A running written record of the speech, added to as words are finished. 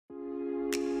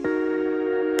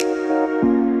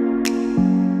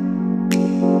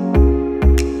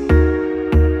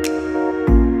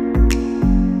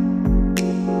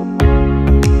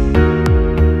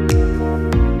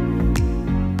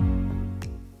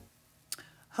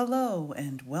Hello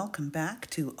and welcome back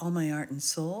to All My Art and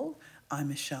Soul. I'm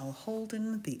Michelle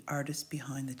Holden, the artist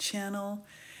behind the channel,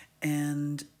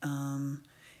 and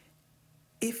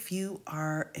if you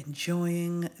are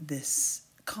enjoying this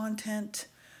content,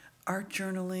 art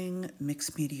journaling,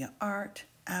 mixed media art,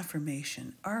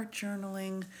 affirmation art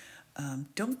journaling,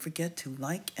 don't forget to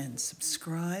like and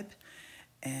subscribe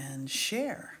and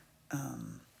share.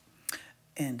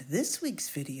 And this week's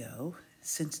video,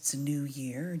 since it's a new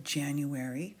year,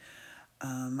 January,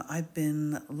 I've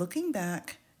been looking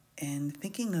back and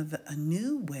thinking of a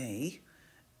new way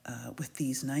with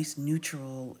these nice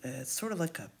neutral, sort of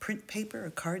like a print paper,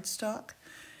 a cardstock.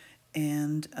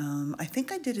 And I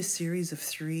think I did a series of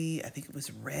 3. I think it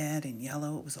was red and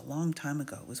yellow. It was a long time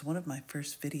ago. It was one of my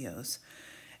first videos.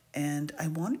 And I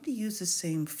wanted to use the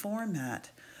same format,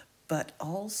 but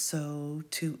also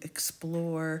to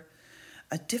explore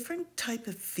a different type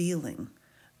of feeling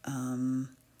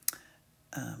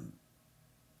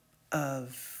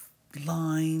of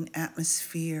line,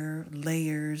 atmosphere,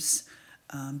 layers.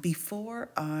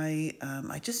 Before I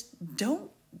just don't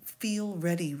feel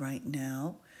ready right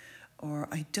now, or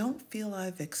I don't feel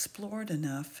I've explored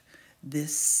enough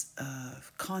this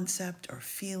concept or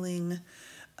feeling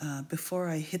before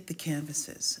I hit the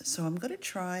canvases. So I'm going to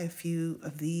try a few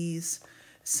of these,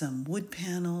 some wood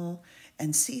panel,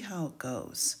 and see how it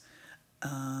goes.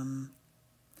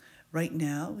 Right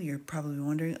now, you're probably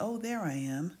wondering, oh, there I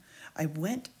am. I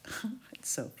went, it's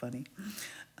so funny.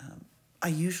 I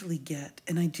usually get,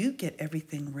 and I do get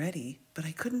everything ready, but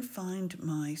I couldn't find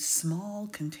my small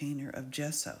container of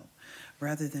gesso,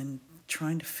 rather than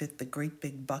trying to fit the great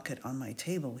big bucket on my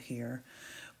table here,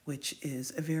 which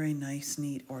is a very nice,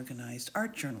 neat, organized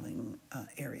art journaling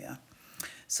area.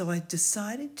 So I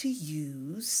decided to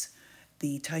use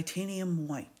the titanium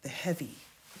white, the heavy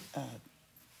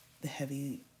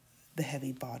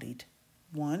bodied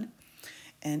one.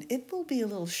 And it will be a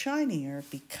little shinier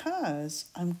because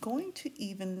I'm going to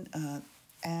even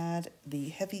add the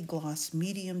heavy gloss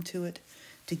medium to it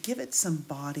to give it some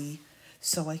body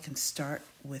so I can start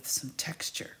with some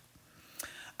texture.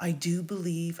 I do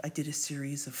believe I did a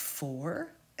series of 4,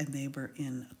 and they were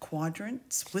in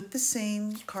quadrants with the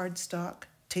same cardstock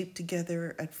taped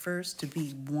together at first to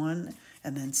be one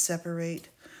and then separate.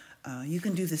 You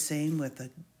can do the same with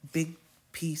a big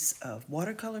piece of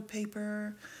watercolor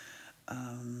paper,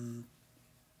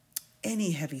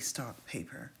 any heavy stock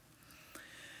paper.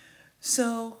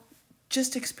 So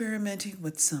just experimenting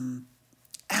with some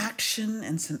action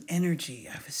and some energy.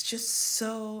 It was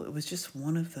just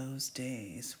one of those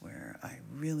days where I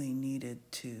really needed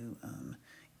to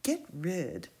get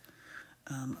rid,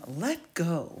 let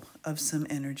go of some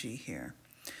energy here.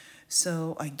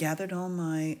 So I gathered all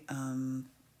my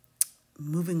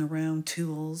moving around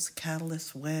tools,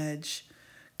 catalyst wedge,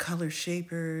 color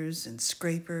shapers and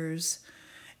scrapers.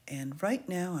 And right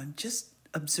now I'm just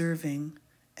observing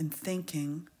and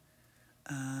thinking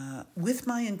with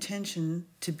my intention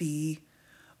to be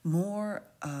more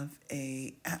of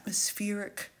a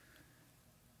atmospheric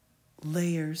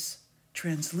layers,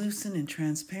 translucent and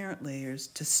transparent layers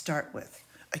to start with.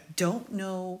 I don't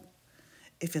know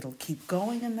if it'll keep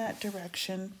going in that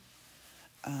direction,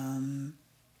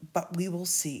 but we will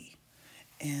see.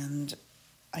 And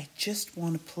I just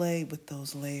want to play with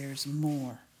those layers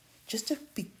more, just to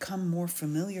become more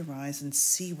familiarized and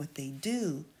see what they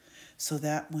do, so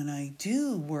that when I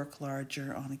do work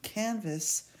larger on a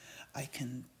canvas, I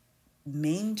can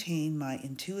maintain my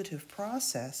intuitive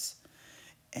process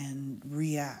and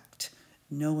react,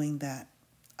 knowing that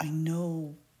I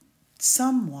know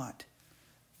somewhat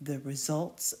the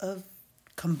results of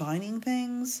combining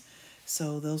things,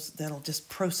 so that'll just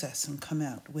process and come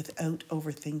out without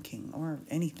overthinking or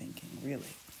any thinking,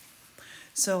 really.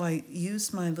 So I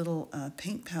used my little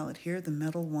paint palette here, the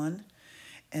metal one,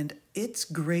 and it's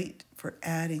great for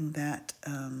adding that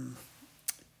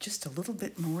just a little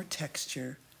bit more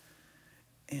texture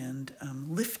and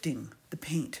lifting the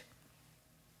paint.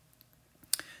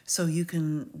 So you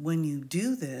can, when you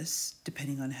do this,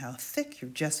 depending on how thick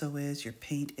your gesso is, your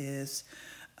paint is,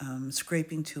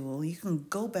 scraping tool, you can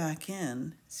go back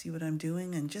in, see what I'm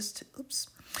doing, and just, oops,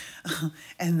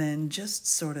 and then just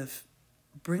sort of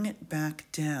bring it back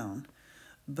down.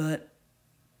 But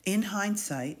in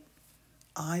hindsight,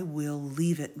 I will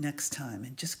leave it next time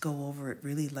and just go over it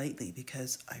really lightly,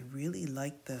 because I really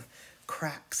like the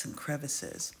cracks and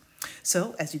crevices.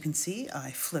 So as you can see, I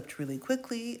flipped really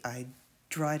quickly. I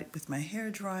dried it with my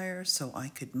hair dryer so I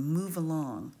could move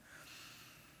along.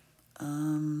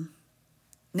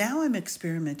 Now I'm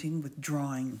experimenting with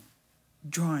drawing,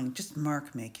 just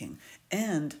mark making.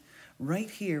 And right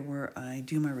here where I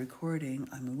do my recording,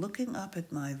 I'm looking up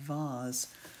at my vase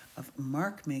of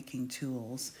mark making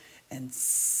tools and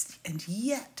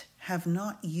yet have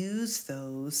not used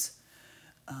those,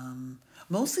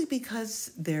 mostly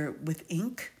because they're with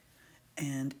ink,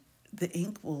 and the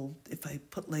ink will, if I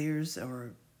put layers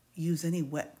or use any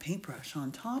wet paintbrush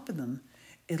on top of them,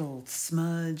 it'll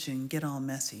smudge and get all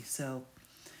messy. So,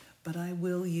 but I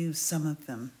will use some of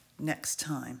them next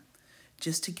time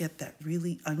just to get that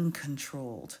really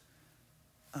uncontrolled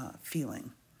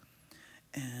feeling.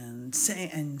 And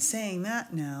saying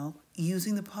that now,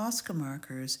 using the Posco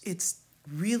markers, it's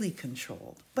really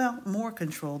controlled. Well, more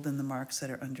controlled than the marks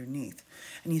that are underneath.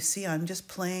 And you see, I'm just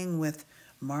playing with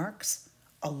marks,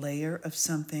 a layer of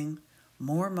something,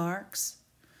 more marks,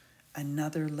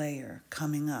 another layer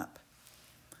coming up.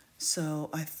 So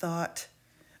I thought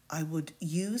I would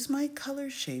use my color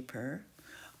shaper,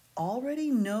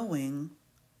 already knowing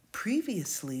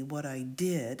previously what I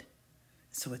did.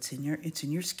 So it's in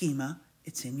your schema,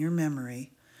 it's in your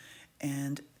memory,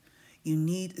 and you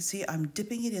need, see, I'm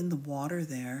dipping it in the water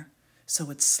there so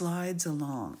it slides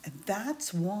along. And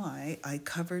that's why I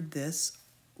covered this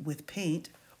with paint,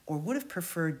 or would have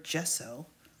preferred gesso.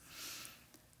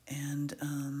 And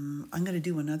I'm going to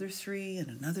do another 3 and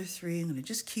another 3. I'm going to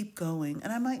just keep going.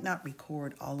 And I might not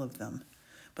record all of them,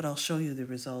 but I'll show you the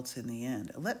results in the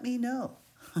end. Let me know.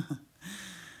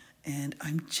 And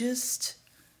I'm just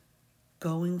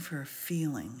going for a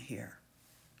feeling here.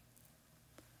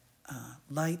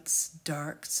 Lights,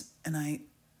 darks, and I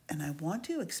want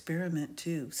to experiment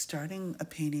too, starting a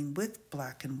painting with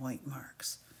black and white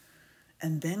marks,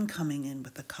 and then coming in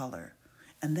with the color,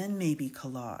 and then maybe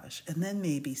collage, and then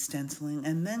maybe stenciling,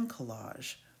 and then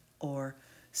collage, or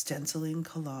stenciling,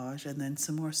 collage, and then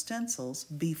some more stencils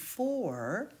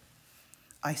before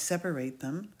I separate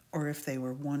them, or if they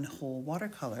were one whole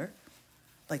watercolor,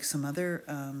 like some other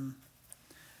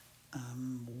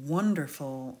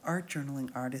wonderful art journaling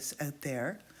artists out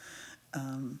there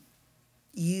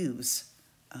use.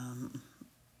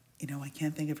 I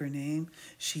can't think of her name.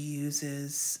 She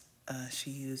uses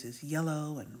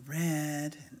yellow and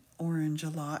red and orange a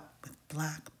lot with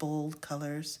black, bold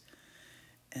colors,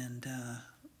 and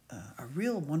a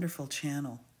real wonderful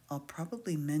channel. I'll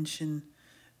probably mention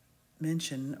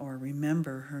or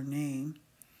remember her name.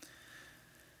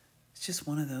 It's just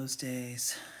one of those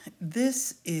days.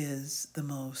 This is the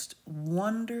most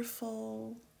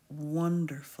wonderful,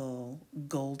 wonderful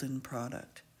golden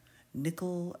product,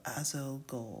 nickel Azo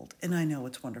Gold. And I know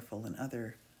it's wonderful in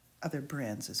other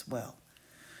brands as well.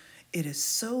 It is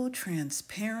so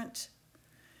transparent.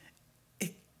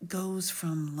 It goes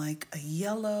from like a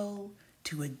yellow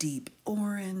to a deep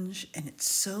orange, and it's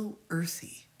so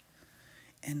earthy.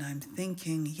 And I'm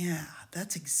thinking, yeah,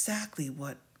 that's exactly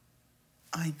what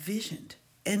I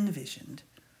envisioned.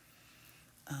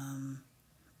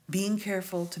 Being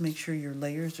careful to make sure your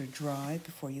layers are dry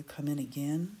before you come in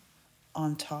again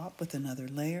on top with another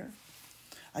layer.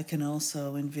 I can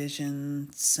also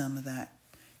envision some of that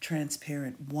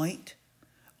transparent white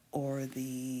or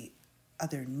the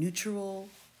other neutral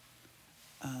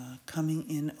coming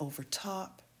in over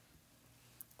top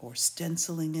or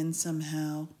stenciling in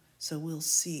somehow. So we'll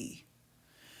see.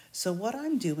 So what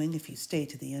I'm doing, if you stay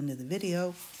to the end of the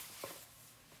video,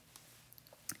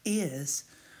 is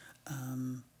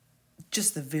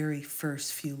just the very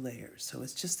first few layers. So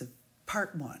it's just the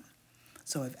part 1.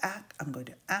 So I'm going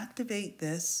to activate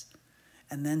this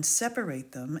and then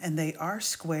separate them, and they are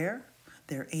square.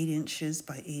 They're 8 inches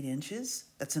by 8 inches.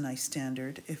 That's a nice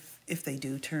standard if they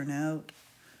do turn out.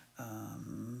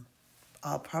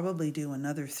 I'll probably do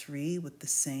another 3 with the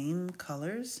same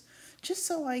colors, just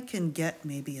so I can get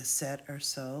maybe a set or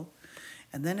so.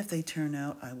 And then if they turn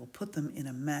out, I will put them in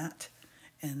a mat,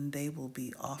 and they will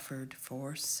be offered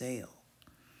for sale.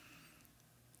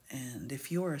 And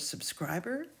if you're a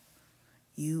subscriber,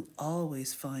 you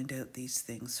always find out these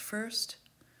things first.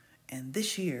 And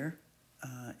this year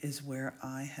is where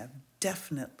I have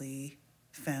definitely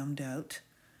found out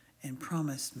and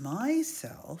promised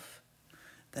myself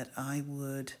that I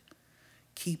would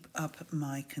keep up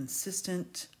my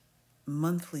consistent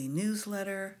monthly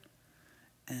newsletter,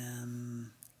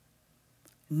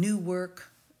 new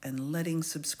work, and letting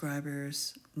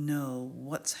subscribers know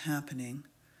what's happening.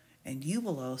 And you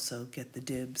will also get the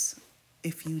dibs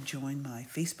if you join my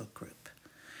Facebook group.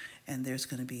 And there's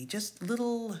going to be just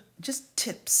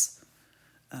tips.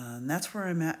 That's where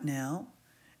I'm at now.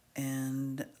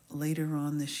 And later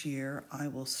on this year, I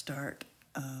will start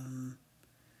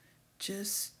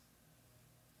just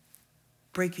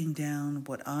breaking down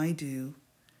what I do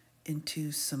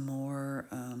into some more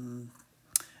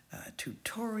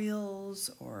tutorials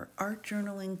or art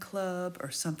journaling club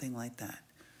or something like that.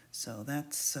 So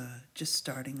that's just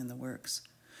starting in the works.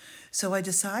 So I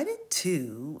decided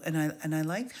to, and I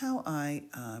liked how I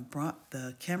brought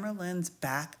the camera lens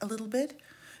back a little bit.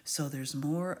 So there's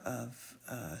more of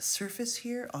surface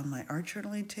here on my art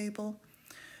journaling table.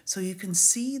 So you can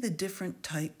see the different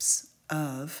types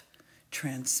of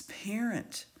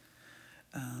transparent.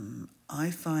 I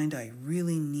find I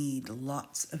really need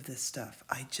lots of this stuff.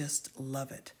 I just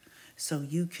love it. So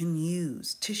you can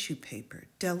use tissue paper,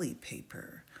 deli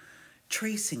paper,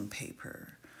 tracing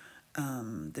paper.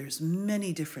 There's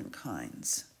many different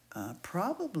kinds.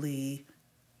 Probably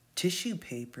tissue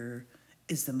paper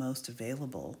is the most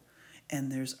available.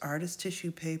 And there's artist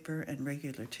tissue paper and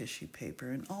regular tissue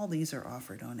paper, and all these are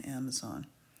offered on Amazon.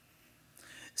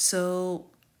 So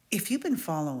if you've been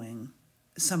following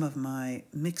some of my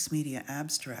mixed media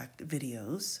abstract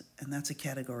videos, and that's a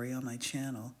category on my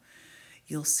channel,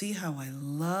 you'll see how I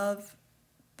love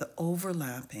the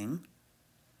overlapping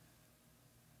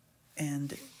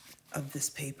and of this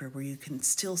paper where you can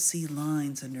still see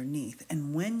lines underneath.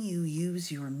 And when you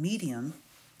use your medium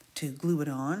to glue it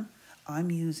on,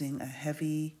 I'm using a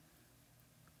heavy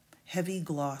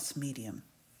gloss medium.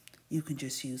 You can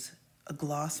just use a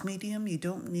gloss medium. You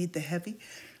don't need the heavy.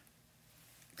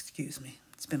 Excuse me,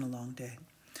 it's been a long day.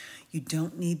 You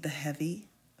don't need the heavy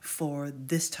for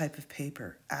this type of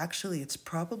paper. Actually, it's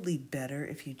probably better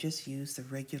if you just use the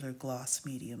regular gloss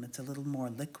medium. It's a little more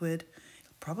liquid.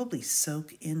 It'll probably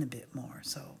soak in a bit more.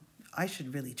 So I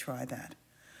should really try that.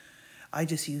 I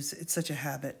just use, it's such a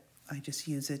habit. I just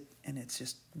use it and it's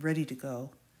just ready to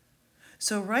go.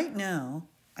 So right now,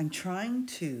 I'm trying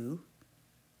to,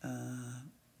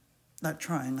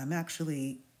 I'm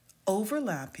actually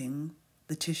overlapping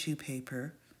the tissue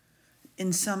paper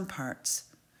in some parts,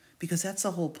 because that's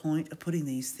the whole point of putting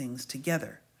these things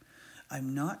together.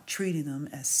 I'm not treating them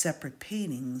as separate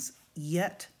paintings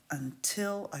yet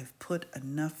until I've put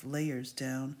enough layers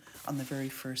down on the very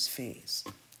first phase.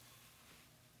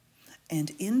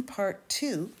 And in part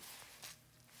 2,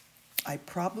 I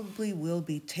probably will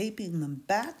be taping them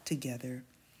back together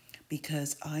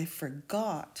because I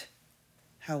forgot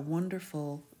how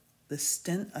wonderful the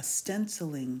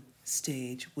stenciling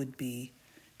stage would be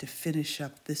to finish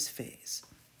up this phase.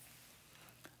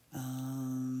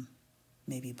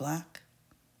 Maybe black,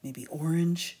 maybe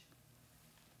orange,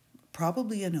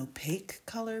 probably an opaque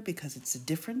color because it's a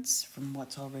difference from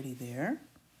what's already there.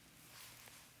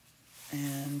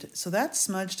 And so that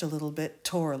smudged a little bit,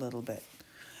 tore a little bit.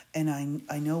 And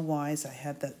I know why, is I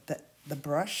had the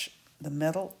brush, the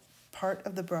metal part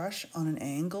of the brush on an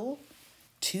angle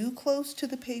too close to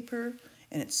the paper,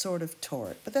 and it sort of tore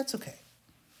it, but that's okay.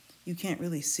 You can't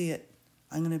really see it.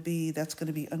 That's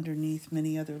gonna be underneath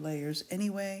many other layers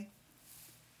anyway.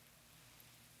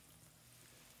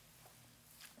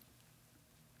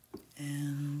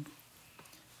 And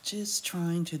just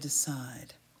trying to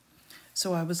decide.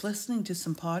 So I was listening to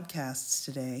some podcasts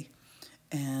today,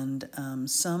 and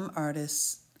some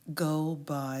artists go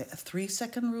by a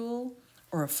 3-second rule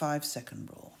or a 5-second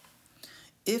rule.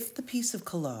 If the piece of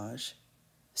collage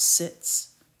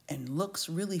sits and looks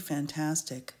really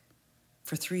fantastic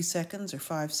for 3 seconds or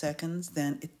 5 seconds,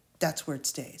 then that's where it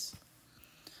stays.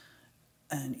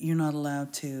 And you're not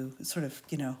allowed to sort of,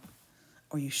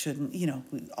 or you shouldn't,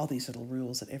 all these little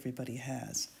rules that everybody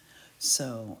has.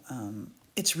 So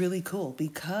it's really cool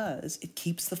because it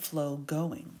keeps the flow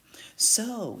going.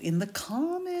 So in the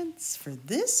comments for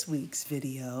this week's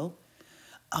video,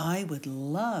 I would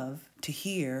love to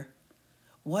hear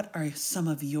what are some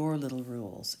of your little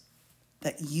rules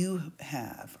that you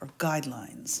have or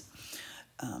guidelines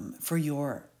for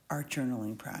your art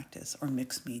journaling practice or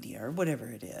mixed media or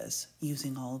whatever it is,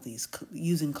 using all of these,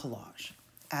 using collage,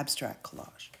 abstract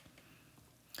collage.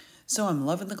 So I'm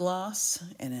loving the gloss,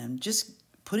 and I'm just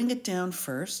putting it down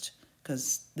first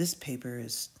because this paper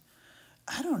is,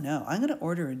 I don't know, I'm going to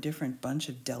order a different bunch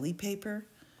of deli paper.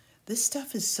 This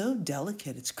stuff is so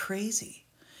delicate, it's crazy.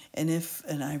 And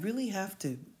I really have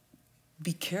to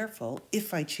be careful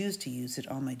if I choose to use it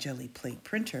on my jelly plate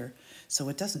printer so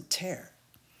it doesn't tear.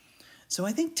 So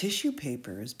I think tissue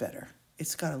paper is better.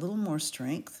 It's got a little more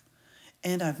strength.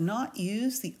 And I've not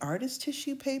used the artist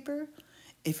tissue paper.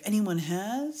 If anyone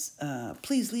has,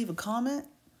 please leave a comment.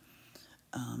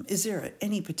 Is there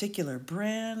any particular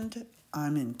brand?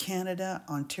 I'm in Canada,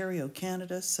 Ontario,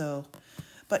 Canada, so,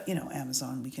 but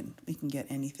Amazon, we can get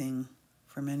anything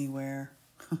from anywhere.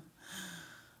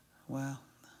 Wow.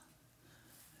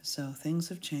 So things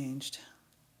have changed.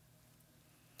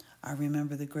 I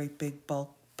remember the great big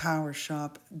bulk power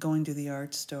shop, going to the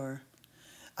art store.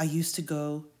 I used to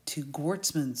go to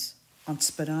Gwartzman's on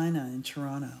Spadina in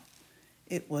Toronto.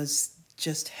 It was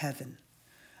just heaven.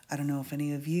 I don't know if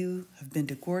any of you have been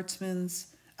to Gwartzman's.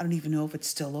 I don't even know if it's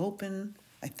still open.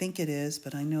 I think it is,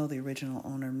 but I know the original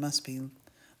owner must be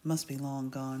long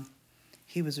gone.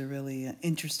 He was a really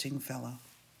interesting fellow.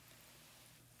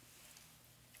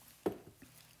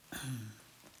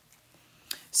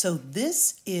 So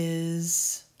this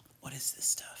is, what is this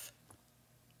stuff?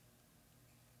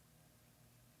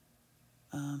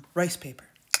 Rice paper.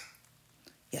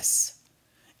 Yes.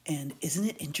 And isn't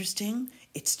it interesting?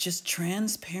 It's just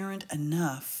transparent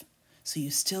enough so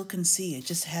you still can see. It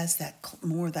just has that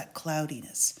more of that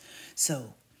cloudiness.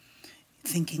 So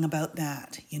thinking about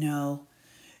that, you know,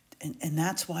 and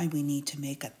that's why we need to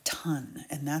make a ton.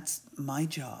 And that's my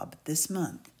job this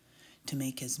month, to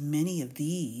make as many of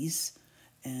these.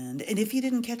 And if you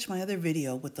didn't catch my other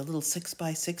video with the little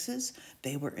 6x6s,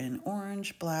 they were in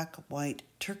orange, black, white,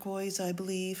 turquoise, I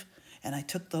believe. And I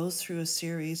took those through a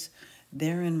series.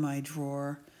 They're in my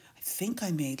drawer. I think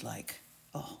I made like,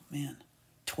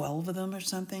 12 of them or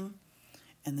something.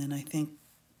 And then I think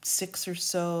 6 or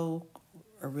so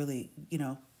are really,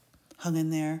 hung in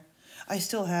there. I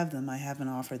still have them. I haven't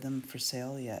offered them for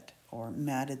sale yet or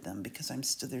matted them because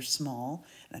they're small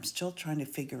and I'm still trying to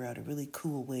figure out a really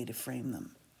cool way to frame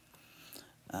them.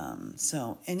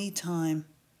 So anytime,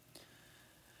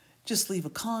 just leave a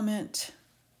comment,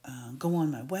 go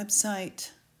on my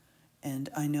website, and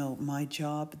I know my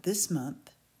job this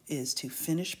month is to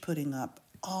finish putting up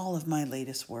all of my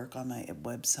latest work on my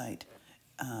website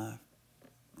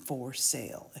for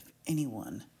sale, if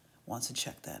anyone wants to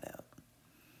check that out.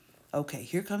 Okay,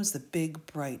 here comes the big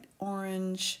bright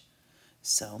orange.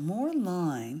 So more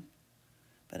line,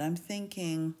 but I'm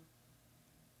thinking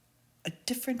a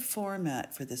different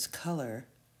format for this color,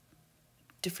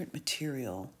 different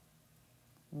material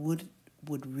would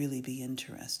really be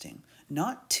interesting.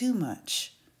 Not too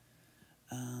much.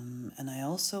 And I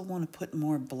also want to put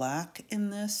more black in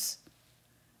this.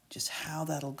 Just how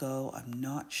that'll go, I'm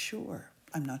not sure.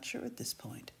 I'm not sure at this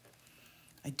point.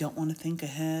 I don't want to think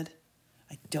ahead.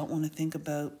 I don't want to think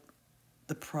about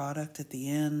the product at the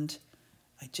end.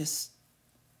 I just,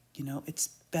 it's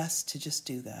best to just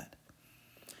do that.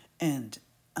 And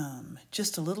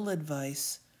just a little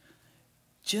advice,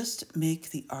 just make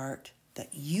the art that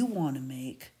you want to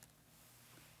make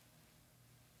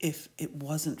if it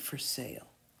wasn't for sale.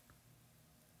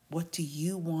 What do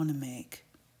you want to make?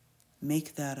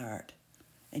 Make that art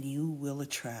and you will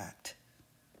attract.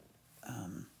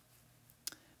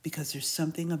 Because there's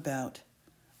something about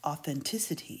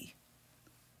authenticity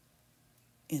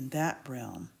in that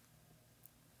realm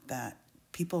that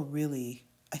people really,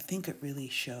 I think it really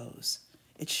shows.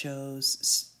 It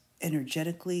shows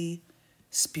energetically,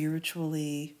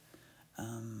 spiritually,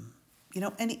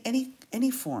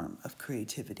 any form of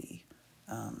creativity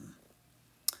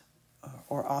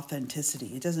or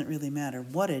authenticity. It doesn't really matter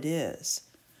what it is.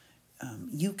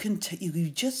 You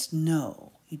just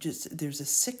know. There's a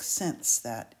sixth sense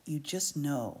that you just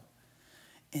know,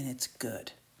 and it's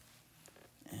good.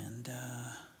 And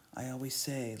I always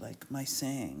say, like my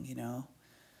saying,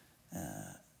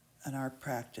 an art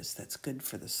practice that's good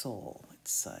for the soul.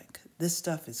 It's like, this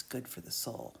stuff is good for the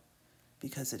soul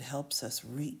because it helps us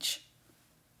reach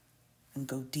and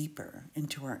go deeper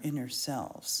into our inner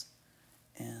selves.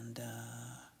 And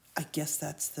I guess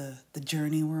that's the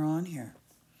journey we're on here.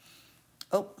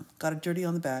 Oh, got a dirty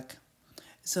on the back.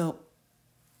 So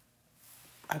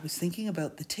I was thinking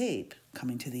about the tape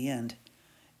coming to the end,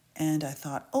 and I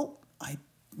thought, I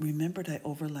remembered I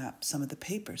overlapped some of the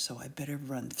paper, so I better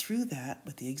run through that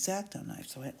with the X-Acto knife.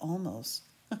 So I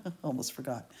almost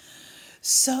forgot.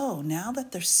 So now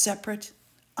that they're separate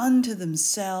unto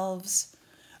themselves,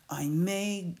 I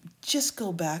may just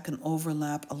go back and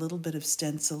overlap a little bit of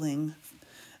stenciling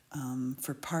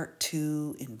for part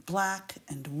 2 in black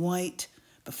and white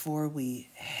before we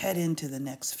head into the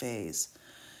next phase.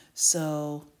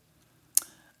 So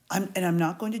I'm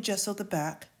not going to gesso the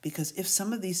back because if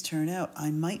some of these turn out, I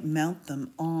might mount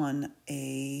them on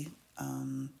a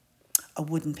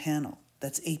wooden panel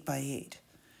that's 8x8,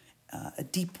 a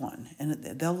deep one, and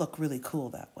they'll look really cool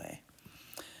that way.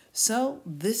 So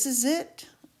this is it.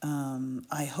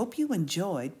 I hope you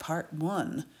enjoyed part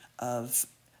 1 of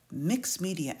Mixed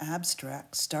Media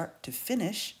Abstract start to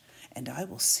finish, and I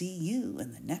will see you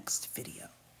in the next video.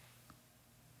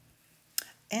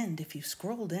 And if you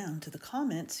scroll down to the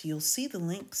comments, you'll see the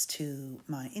links to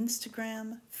my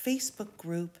Instagram, Facebook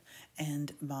group,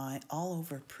 and my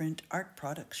all-over print art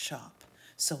products shop.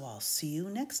 So I'll see you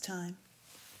next time.